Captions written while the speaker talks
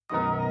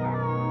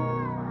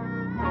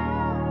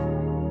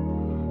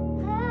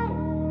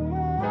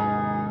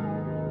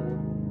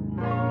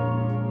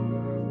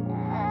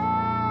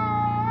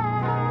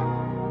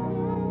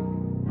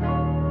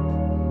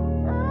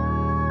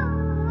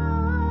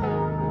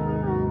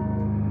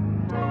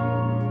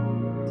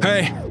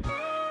Hey.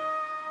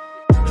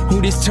 All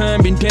this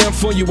time been down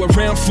for you,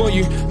 around for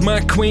you.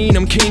 My queen,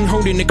 I'm king,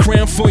 holding the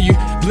crown for you.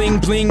 Bling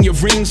bling, your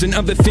rings and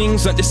other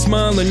things like the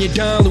smile on your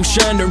dial will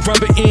shine. Don't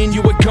rub it in,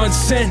 you a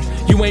godsend.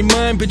 You ain't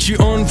mine, but you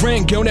on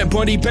rent. Girl, that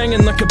body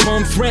banging like a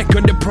bomb threat.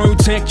 Got to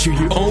protect you,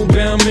 you all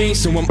about me,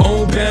 so I'm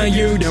all about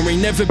you. There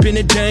ain't never been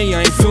a day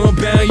I ain't thought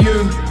about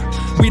you.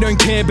 We don't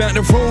care about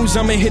the rules,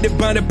 I'ma hit it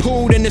by the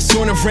pool, then it's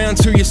on around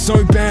till you're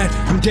so bad.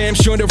 I'm damn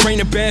sure there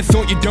ain't a bad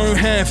thought you don't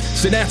have.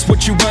 So that's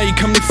what you are, you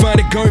come to fight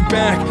to go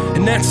back.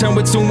 And that's how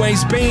it's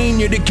always been,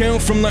 you're the girl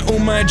from like all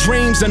my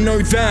dreams, I know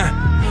that.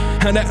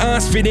 How the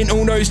ass fit in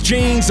all those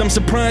jeans, I'm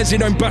surprised you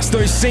don't bust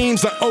those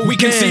seams like, oh, we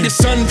can see the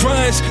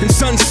sunrise and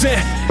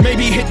sunset.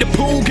 Maybe hit the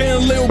pool, get a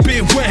little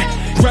bit wet.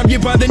 Grab you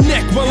by the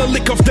neck while I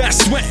lick off that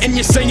sweat. And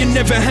you say you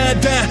never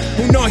had that,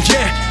 well not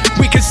yet.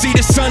 We can see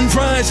the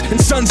sunrise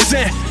and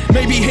sunset.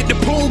 Maybe hit the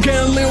pool,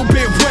 get a little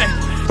bit wet.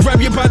 Grab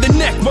you by the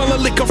neck while I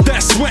lick off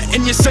that sweat.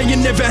 And you say you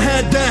never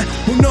had that,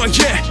 well not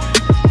yet.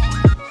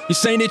 You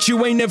say that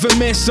you ain't never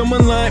met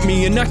someone like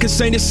me, and I could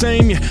say the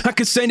same, yeah, I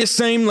could say the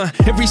same like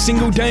every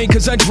single day,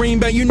 cause I dream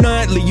about you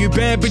nightly. You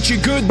bad but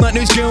you good like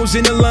those girls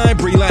in the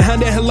library. Like how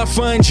the hell I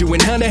find you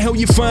and how the hell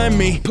you find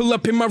me. Pull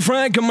up in my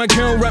ride, got my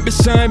girl right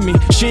beside me.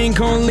 She ain't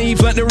gon'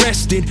 leave like the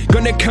rest did.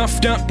 Got her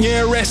cuffed up,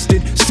 yeah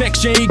arrested.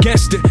 Sex, yeah you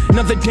guessed it.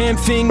 Another damn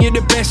thing you're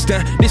the best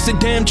at. This a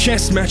damn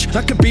chess match.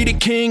 I could be the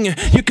king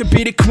and you could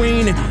be the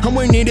queen, and I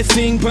won't need a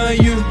thing by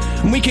you.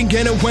 And we can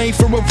get away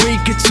for a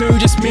week or two,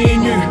 just me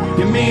and you,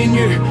 yeah me and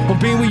you. I'll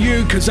be with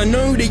you, cause I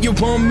know that you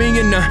want me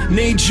and I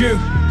need you.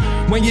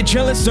 When you're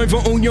jealous over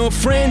all your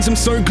friends, I'm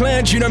so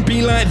glad you don't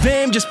be like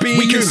them, just be you.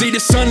 We can see the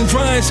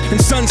sunrise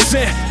and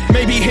sunset.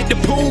 Maybe hit the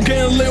pool,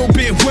 get a little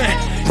bit wet.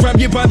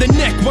 Grab you by the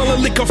neck while I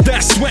lick off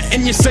that sweat.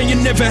 And you say you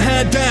never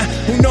had that,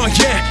 well not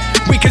yet.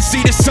 We can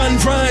see the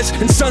sunrise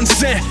and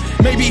sunset.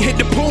 Maybe hit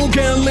the pool,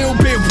 get a little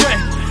bit wet.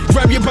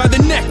 Grab you by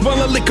the neck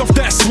while I lick off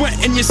that sweat.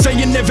 And you say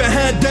you never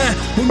had that,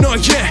 well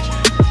not yet.